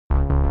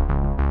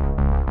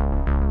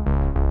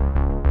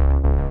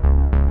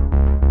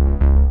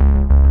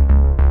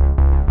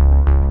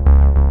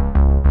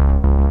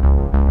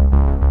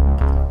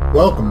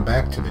welcome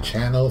back to the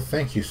channel.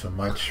 Thank you so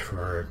much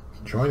for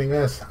joining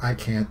us. I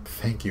can't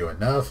thank you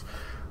enough.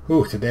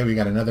 Ooh, today we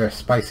got another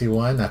spicy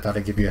one. I thought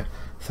I'd give you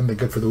something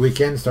good for the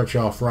weekend, start you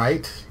off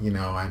right. You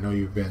know, I know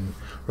you've been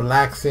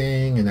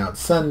relaxing and now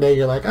it's Sunday.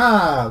 You're like,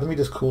 let me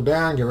just cool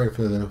down, get ready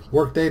for the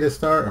work day to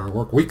start, or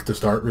work week to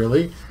start,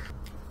 really.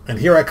 And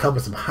here I come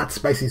with some hot,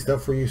 spicy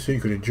stuff for you so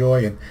you can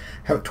enjoy and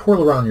have it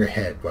twirl around your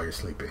head while you're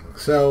sleeping.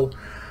 So,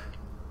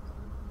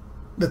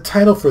 the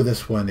title for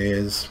this one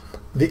is,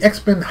 The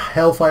X-Men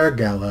Hellfire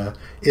Gala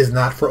is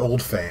not for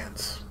old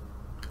fans.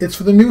 It's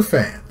for the new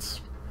fans.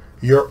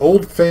 Your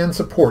old fan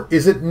support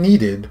isn't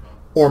needed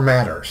or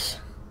matters.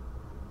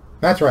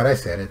 That's right, I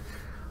said it.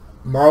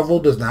 Marvel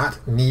does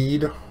not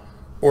need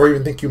or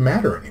even think you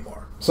matter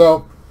anymore.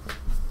 So,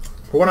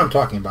 for what I'm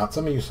talking about,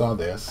 some of you saw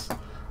this.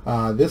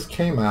 This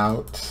came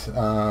out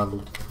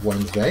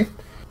Wednesday.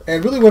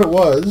 And really what it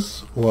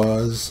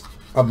was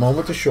a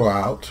moment to show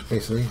out,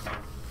 basically,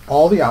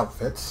 all the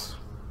outfits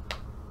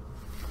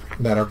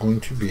that are going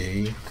to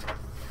be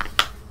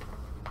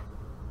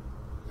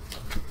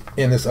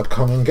in this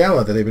upcoming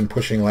gala that they've been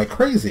pushing like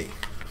crazy.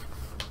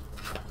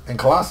 And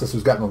Colossus,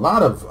 who's gotten a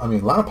lot of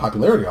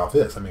popularity off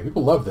this. I mean,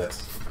 people love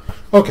this.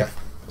 Okay,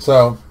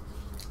 so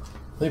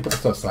let me put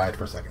this aside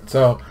for a second.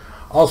 So,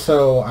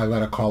 also, I got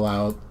to call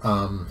out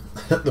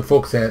the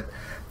folks at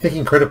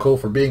Thinking Critical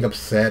for being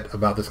upset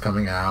about this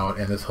coming out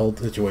and this whole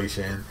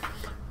situation.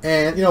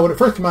 And, you know, when it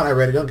first came out, I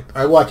read it.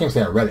 Well, I can't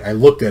say I read it. I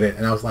looked at it,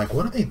 and I was like,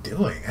 what are they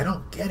doing? I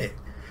don't get it.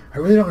 I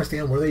really don't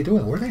understand what are they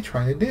doing. What are they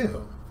trying to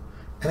do?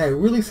 And I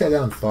really sat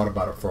down and thought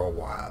about it for a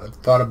while. I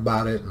thought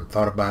about it, and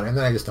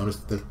then I just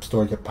noticed the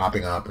story kept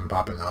popping up and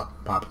popping up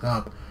and popping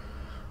up.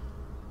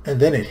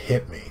 And then it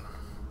hit me.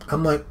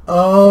 I'm like,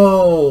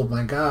 oh,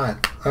 my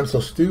God. I'm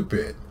so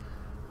stupid.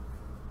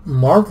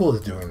 Marvel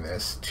is doing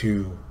this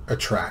to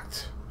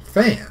attract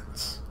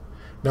fans.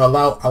 Now, a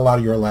lot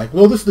of you are like,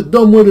 well, this is the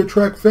dumb way to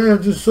attract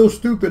fans. This is so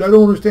stupid. I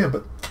don't understand.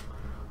 But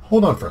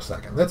hold on for a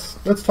second. Let's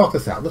talk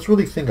this out. Let's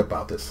really think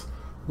about this.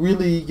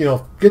 Really, you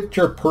know, get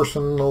your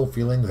personal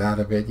feelings out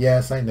of it.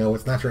 Yes, I know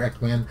it's not your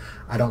X-Men.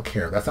 I don't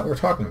care. That's not what we're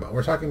talking about.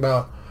 We're talking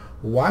about,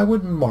 why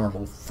would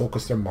Marvel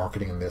focus their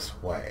marketing in this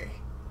way?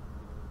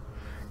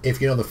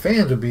 If, you know, the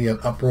fans would be an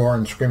uproar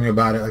and screaming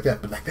about it like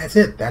that. But, like, that's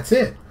it. That's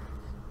it.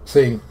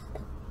 See,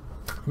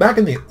 back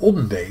in the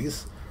olden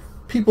days,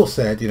 people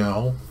said, you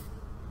know,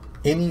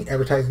 any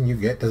advertising you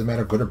get, doesn't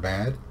matter good or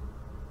bad,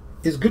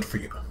 is good for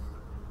you.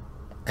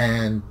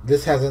 And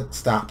this hasn't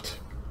stopped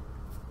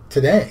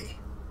today.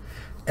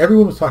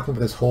 Everyone was talking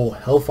about this whole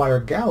Hellfire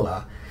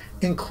Gala,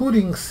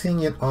 including seeing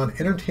it on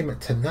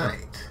Entertainment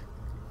Tonight.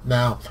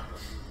 Now,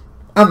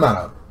 I'm not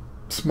a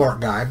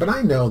smart guy, but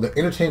I know that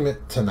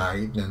Entertainment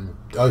Tonight and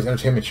all these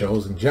entertainment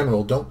shows in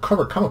general don't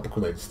cover comic book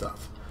related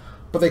stuff.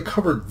 But they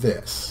covered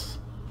this.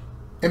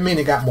 I mean,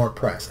 it got more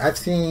press. I've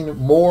seen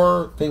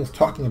more things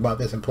talking about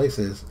this in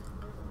places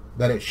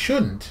that it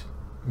shouldn't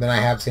than I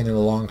have seen in a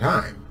long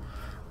time.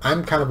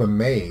 I'm kind of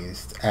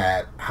amazed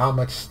at how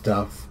much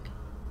stuff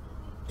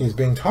is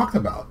being talked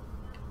about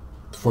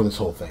for this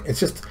whole thing. It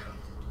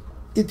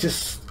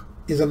just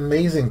is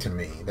amazing to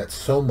me that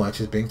so much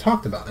is being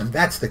talked about. And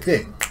that's the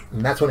thing.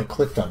 And that's when it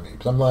clicked on me.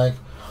 Because I'm like,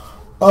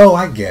 oh,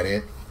 I get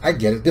it. I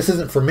get it. This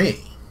isn't for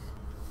me.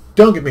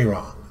 Don't get me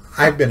wrong.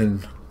 I've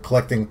been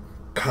collecting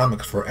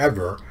comics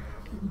forever.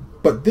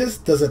 But this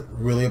doesn't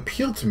really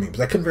appeal to me.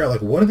 Because I couldn't figure out,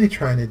 like, what are they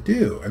trying to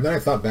do? And then I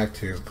thought back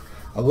to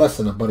a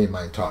lesson a buddy of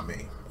mine taught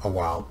me a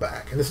while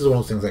back. And this is one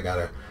of those things I got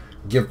to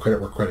give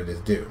credit where credit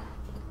is due.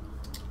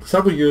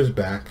 Several years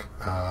back,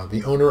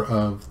 the owner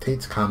of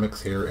Tate's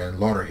Comics here in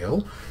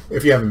Lauderhill,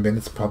 if you haven't been,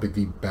 it's probably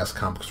the best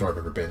comic store I've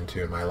ever been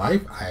to in my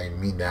life. I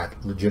mean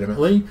that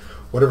legitimately.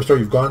 Whatever store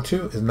you've gone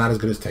to is not as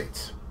good as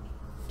Tate's.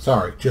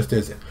 Sorry, just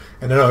isn't.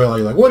 And I know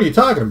you're like, what are you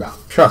talking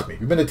about? Trust me, if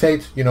you've been to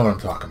Tate's, you know what I'm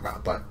talking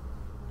about. But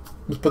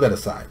let's put that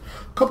aside.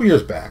 A couple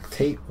years back,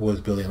 Tate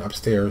was building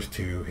upstairs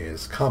to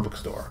his comic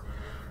store.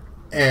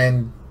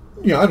 And,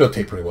 you know, I know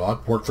Tate pretty well.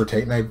 I've worked for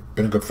Tate, and I've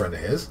been a good friend of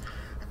his.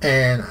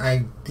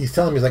 And he's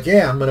telling me, he's like,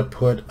 yeah, I'm going to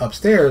put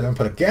upstairs, I'm going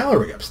to put a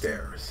gallery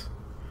upstairs.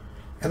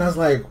 And I was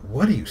like,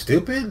 what are you,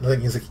 stupid? Like,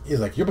 he's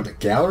like, you're putting a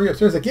gallery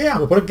upstairs? He's like, yeah, I'm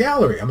going to put a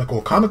gallery. I'm like,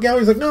 well, comic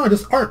gallery? He's like, no,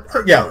 just art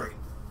gallery.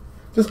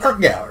 Just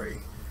art gallery.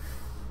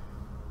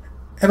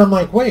 And I'm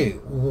like,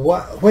 wait,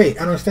 what? Wait, I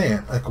don't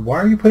understand. Like, why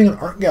are you putting an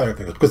art gallery up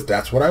there? Because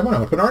that's what I want. I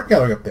want to put an art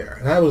gallery up there.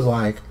 And I was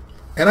like,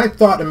 and I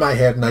thought in my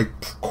head, and I,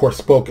 of course,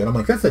 spoke it. I'm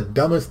like, that's the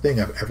dumbest thing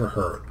I've ever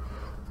heard.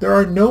 There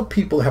are no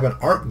people who have an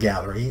art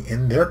gallery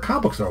in their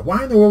comic store.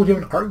 Why in the world would you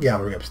have an art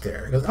gallery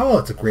upstairs? He goes, oh,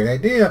 it's a great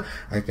idea.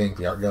 I think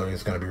the art gallery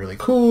is going to be really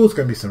cool. It's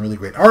going to be some really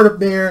great art up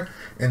there.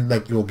 And,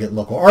 like, you'll get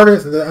local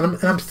artists. And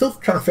I'm still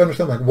trying to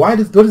understand, like, what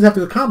does it have to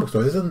do with a comic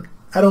store?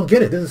 I don't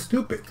get it. This is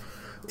stupid.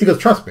 He goes,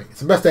 trust me. It's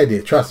the best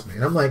idea. Trust me.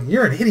 And I'm like,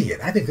 you're an idiot.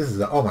 I think this is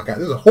oh, my God,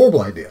 this is a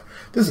horrible idea.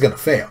 This is going to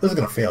fail. This is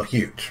going to fail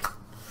huge.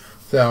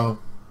 So,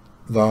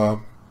 the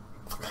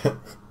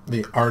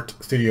art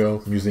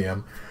studio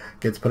museum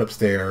gets put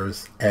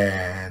upstairs,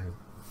 and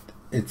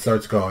it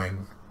starts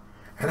going.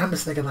 And I'm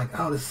just thinking like,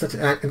 oh, this is such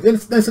a... And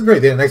it's nice and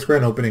great. They had a nice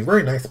grand opening.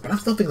 Very nice. But I'm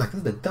still thinking like, this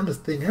is the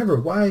dumbest thing ever.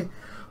 Why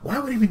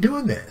would he be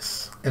doing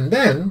this? And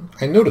then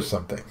I noticed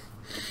something.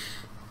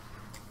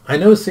 I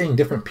noticed seeing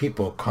different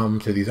people come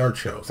to these art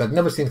shows. I've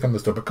never seen them come to the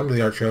store, but come to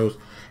the art shows,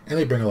 and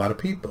they bring a lot of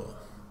people.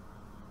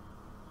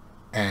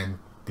 And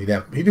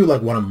he'd do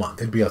like one a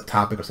month. It'd be a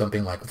topic or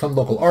something like some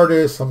local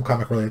artist, some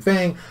comic-related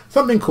thing,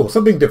 something cool,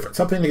 something different,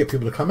 something to get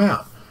people to come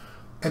out.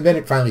 And then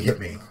it finally hit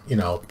me, you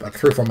know, like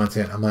 3 or 4 months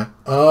in. I'm like,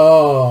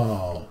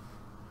 oh,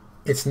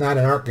 it's not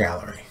an art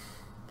gallery.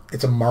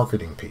 It's a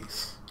marketing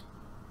piece.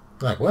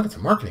 I'm like, what? It's a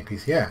marketing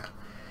piece? Yeah.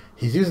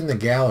 He's using the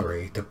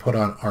gallery to put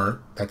on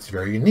art that's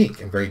very unique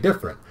and very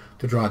different,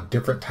 to draw a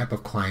different type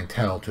of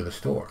clientele to the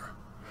store.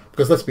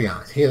 Because let's be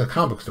honest, he has a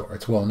comic book store.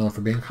 It's well known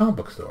for being a comic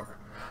book store.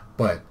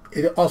 But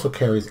it also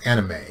carries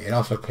anime. It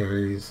also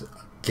carries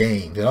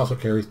games. It also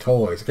carries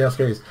toys. It also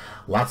carries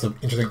lots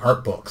of interesting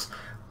art books.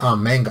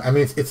 Manga. I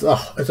mean, it's a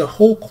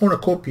whole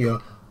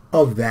cornucopia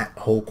of that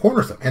whole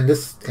corner stuff. And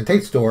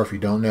Tate's store, if you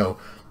don't know,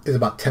 is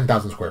about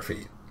 10,000 square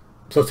feet.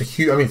 So it's a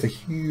huge. I mean, it's a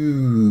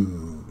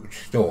huge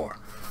store.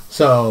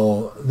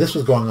 So this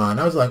was going on.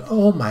 I was like,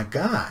 oh my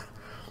god.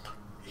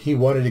 He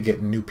wanted to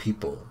get new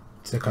people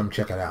to come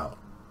check it out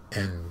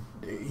and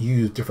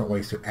use different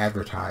ways to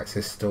advertise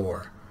his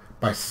store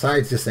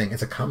besides just saying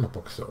it's a comic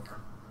book store.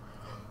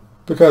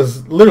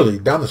 Because literally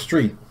down the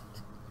street,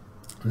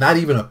 not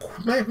even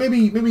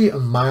maybe a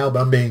mile,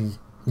 but it's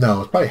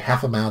probably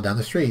half a mile down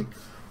the street,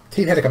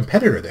 Tate had a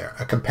competitor there,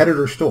 a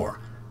competitor store,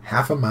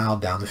 half a mile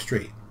down the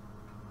street.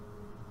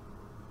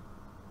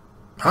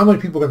 How many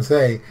people can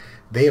say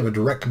they have a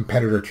direct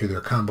competitor to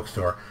their comic book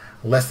store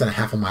less than a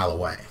half a mile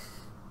away?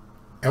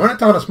 And we're not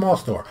talking a small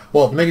store.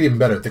 Well, to make it even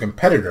better, the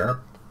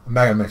competitor, I'm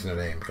not going to mention the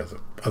name because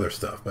of other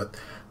stuff, but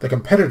the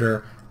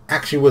competitor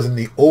actually was in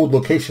the old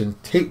location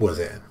Tate was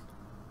in.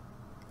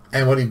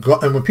 And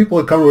when people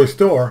would come to his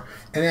store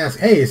and ask,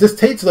 hey, is this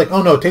Tate's? Like,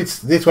 oh no,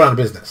 Tate's went out of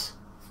business.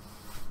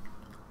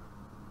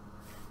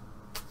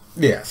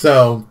 Yeah,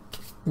 so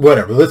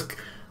whatever. Well,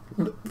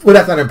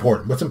 that's not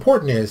important. What's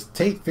important is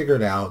Tate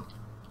figured out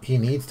he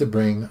needs to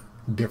bring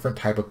different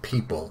type of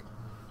people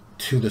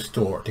to the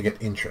store to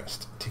get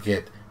interest, to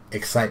get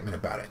excitement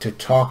about it, to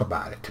talk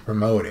about it, to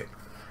promote it.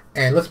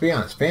 And let's be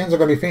honest, fans are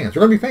going to be fans.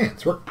 We're going to be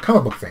fans. We're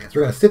comic book fans.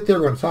 We're going to sit there,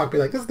 we're going to talk, be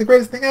like, this is the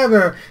greatest thing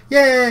ever.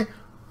 Yay!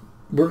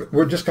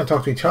 We're just going to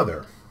talk to each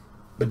other.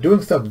 But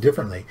doing stuff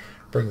differently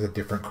brings a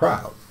different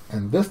crowd.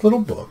 And this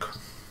little book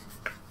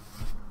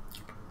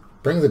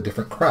brings a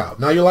different crowd.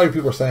 Now, a lot of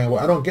people are saying,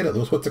 well, I don't get it,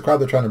 Louis. What's the crowd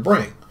they're trying to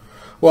bring?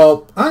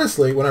 Well,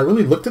 honestly, when I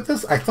really looked at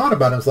this, I thought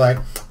about it. I was like,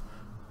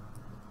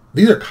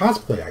 these are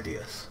cosplay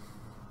ideas.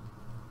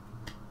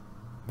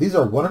 These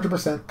are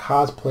 100%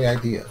 cosplay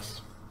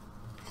ideas.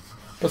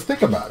 Let's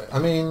think about it. I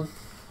mean,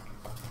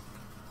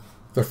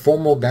 they're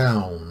formal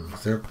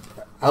gowns. They're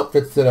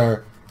outfits that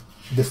are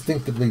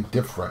distinctively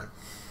different.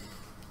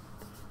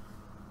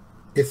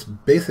 It's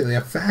basically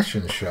a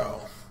fashion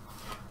show.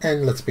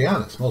 And let's be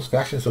honest, most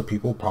fashion show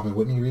people probably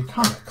wouldn't read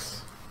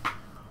comics.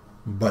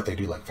 But they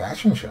do like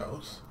fashion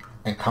shows.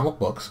 And comic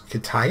books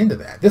could tie into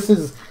that. This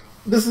is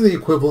the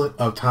equivalent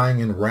of tying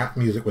in rap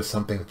music with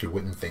something that you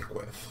wouldn't think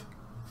with.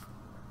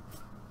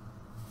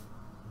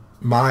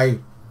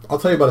 I'll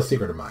tell you about a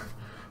secret of mine.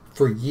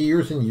 For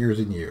years and years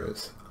and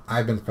years,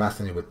 I've been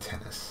fascinated with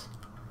tennis.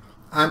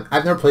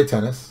 I've never played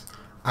tennis.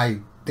 I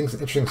think it's an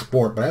interesting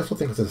sport, but I also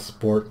think it's a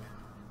sport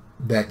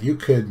that you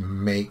could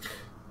make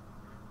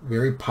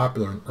very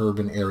popular in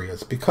urban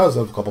areas because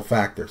of a couple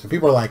factors. And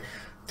people are like,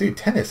 dude,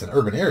 tennis in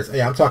urban areas.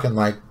 Yeah, I'm talking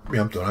like,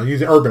 I'm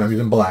using urban, I'm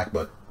using black,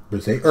 but we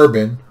say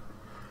urban.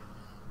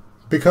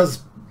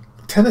 Because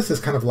tennis is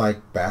kind of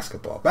like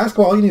basketball.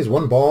 Basketball, all you need is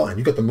one ball, and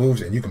you get the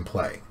moves, and you can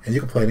play. And you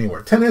can play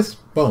anywhere. Tennis,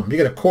 boom, you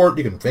get a court,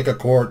 you can fake a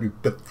court, and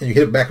you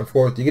hit it back and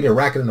forth, you get a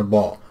racket and a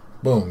ball.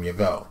 Boom, you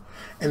go.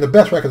 And the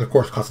best rackets, of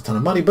course, cost a ton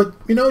of money, but,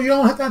 you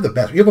don't have to have the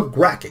best. You have a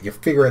racket, you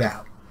figure it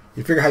out.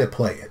 You figure how to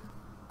play it.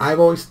 I've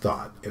always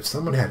thought, if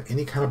someone had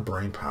any kind of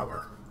brain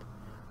power,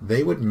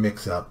 they would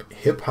mix up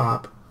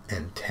hip-hop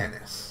and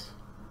tennis.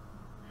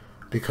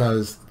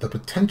 Because the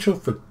potential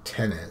for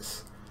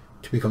tennis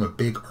to become a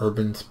big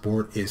urban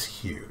sport is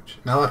huge.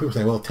 Now, a lot of people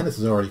say, well, tennis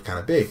is already kind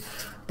of big.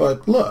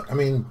 But look, I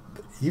mean,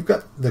 you've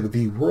got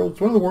the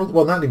world's,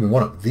 well, not even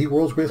one of the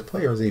world's greatest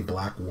players is a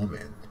black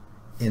woman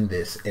in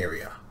this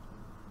area.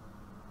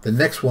 The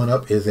next one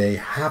up is a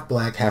half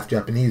black, half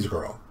Japanese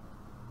girl.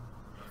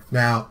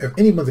 Now, if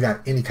anyone's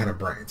got any kind of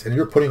brains, and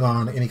you're putting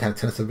on any kind of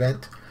tennis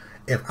event,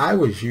 if I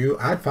was you,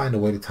 I'd find a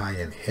way to tie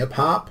in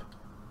hip-hop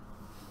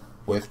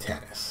with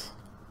tennis.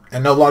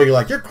 And a lot of you are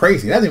like, you're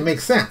crazy. That doesn't make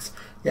sense.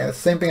 Yeah, that's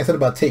the same thing I said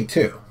about Tate,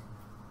 too.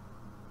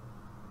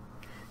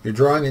 You're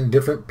drawing in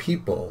different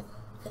people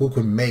who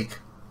can make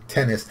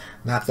tennis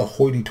not the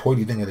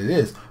hoity-toity thing that it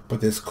is,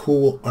 but this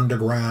cool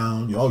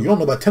underground, you don't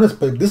know about tennis,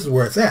 but this is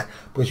where it's at.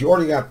 Because you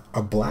already got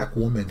a black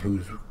woman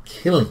who's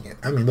killing it.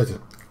 I mean,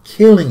 listen,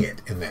 killing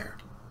it in there.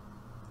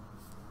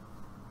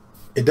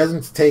 It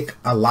doesn't take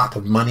a lot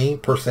of money,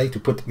 per se, to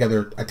put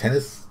together a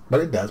tennis,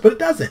 but it does. But it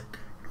doesn't.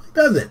 It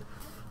doesn't.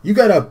 You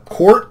got a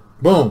court,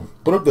 Boom.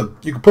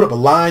 You can put up a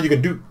line.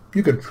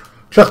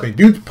 Trust me,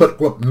 dudes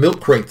put up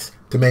milk crates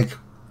to make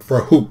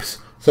for hoops.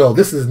 So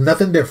this is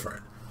nothing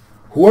different.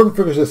 Whoever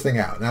figures this thing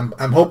out, and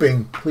I'm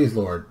hoping, please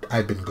Lord,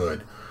 I've been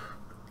good.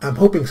 I'm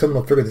hoping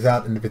someone will figure this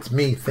out, and if it's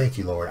me, thank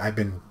you, Lord. I've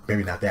been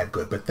maybe not that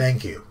good, but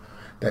thank you.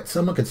 That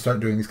someone could start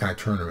doing these kind of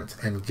tournaments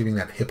and giving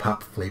that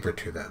hip-hop flavor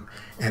to them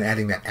and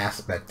adding that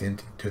aspect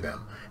into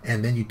them.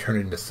 And then you turn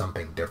it into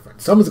something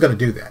different. Someone's going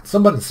to do that.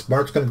 Someone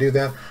smart's going to do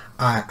that.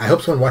 I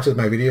hope someone watches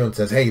my video and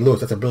says, hey,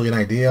 Lewis, that's a brilliant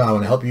idea. I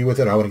want to help you with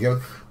it. I want to give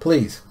it.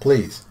 Please,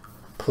 please,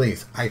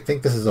 please. I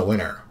think this is a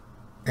winner.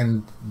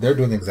 And they're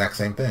doing the exact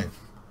same thing.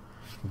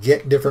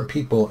 Get different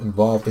people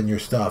involved in your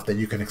stuff that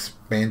you can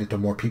expand it to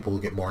more people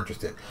who get more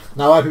interested.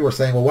 Now, a lot of people are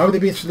saying, well, why would they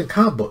be interested in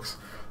comic books?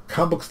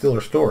 Comic books still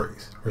are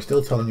stories. We're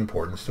still telling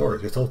important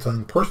stories. We're still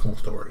telling personal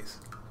stories.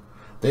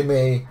 They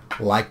may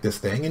like this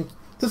thing, and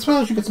this way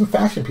you get some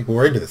fashion people who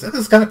are into this. And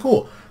this is kind of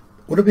cool.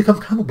 What if they become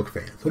comic book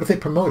fans? What if they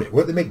promote it?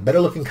 What if they make better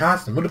looking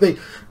costumes? What if they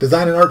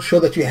design an art show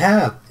that you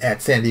have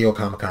at San Diego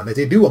Comic-Con, that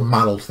they do a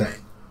models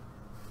thing?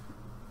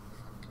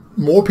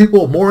 More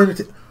people, more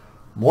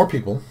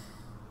people,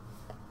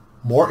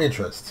 more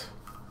interest,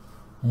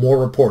 more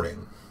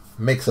reporting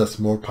makes us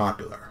more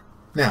popular.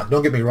 Now,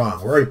 don't get me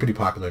wrong, we're already pretty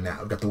popular now.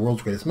 We've got the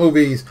world's greatest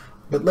movies,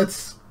 but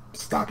let's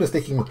stop just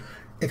thinking,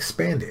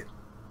 expand it.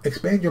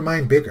 Expand your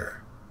mind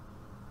bigger.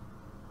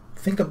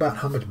 Think about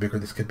how much bigger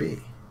this could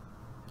be.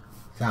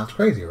 Sounds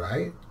crazy,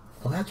 right?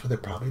 Well, that's what they're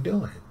probably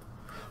doing.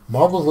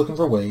 Marvel's looking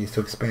for ways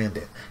to expand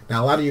it.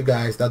 Now, a lot of you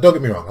guys, now don't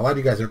get me wrong, a lot of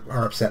you guys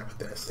are upset with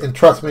this. And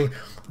trust me,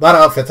 a lot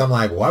of outfits, I'm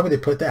like, why would they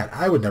put that?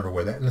 I would never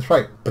wear that. And that's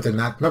right, but they're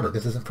not, remember,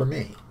 this isn't for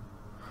me.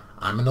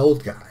 I'm an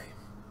old guy,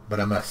 but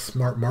I'm a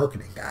smart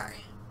marketing guy.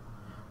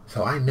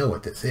 So I know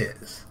what this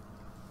is.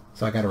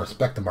 So I got to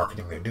respect the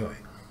marketing they're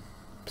doing.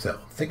 So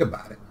think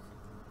about it.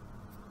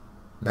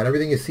 Not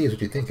everything you see is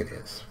what you think it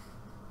is.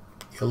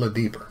 You'll look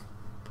deeper.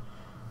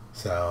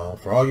 So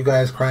for all you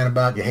guys crying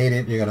about, you hate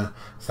it, you're going to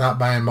stop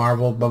buying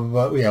Marvel, blah,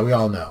 blah, blah. Yeah, we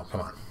all know. Come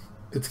on.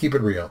 Let's keep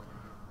it real.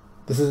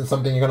 This isn't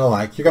something you're going to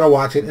like. You're going to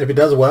watch it, and if it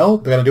does well,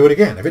 they're going to do it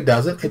again. If it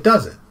doesn't, it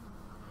doesn't.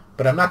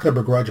 But I'm not going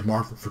to begrudge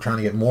Marvel for trying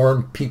to get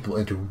more people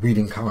into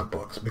reading comic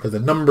books because the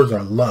numbers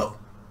are low.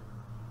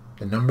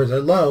 The numbers are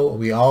low.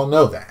 We all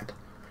know that.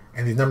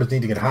 And these numbers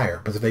need to get higher.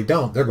 Because if they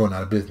don't, they're going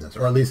out of business.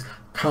 Or at least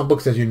comic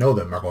books as you know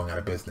them are going out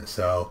of business.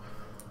 So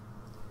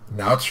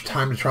now it's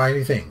time to try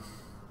anything.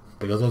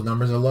 Because those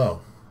numbers are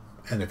low.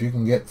 And if you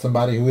can get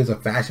somebody who is a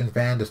fashion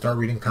fan to start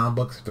reading comic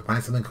books to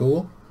find something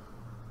cool,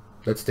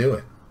 let's do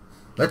it.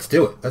 Let's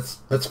do it.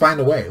 Let's find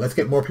a way. Let's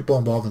get more people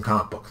involved in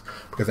comic books.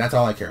 Because that's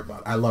all I care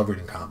about. I love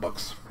reading comic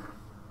books.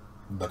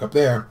 Look up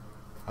there.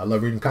 I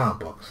love reading comic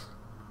books.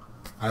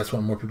 I just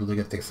want more people to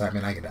get the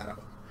excitement I get out of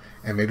them.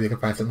 And maybe they can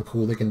find something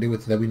cool they can do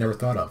with it that we never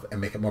thought of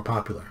and make it more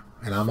popular.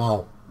 And I'm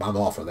all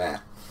for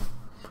that.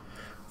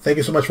 Thank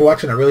you so much for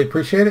watching. I really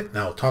appreciate it. And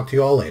I'll talk to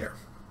you all later.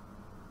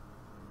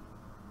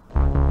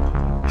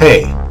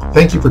 Hey,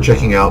 thank you for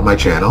checking out my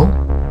channel.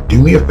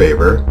 Do me a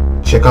favor,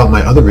 check out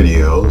my other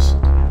videos.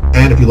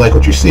 And if you like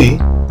what you see,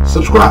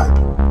 subscribe.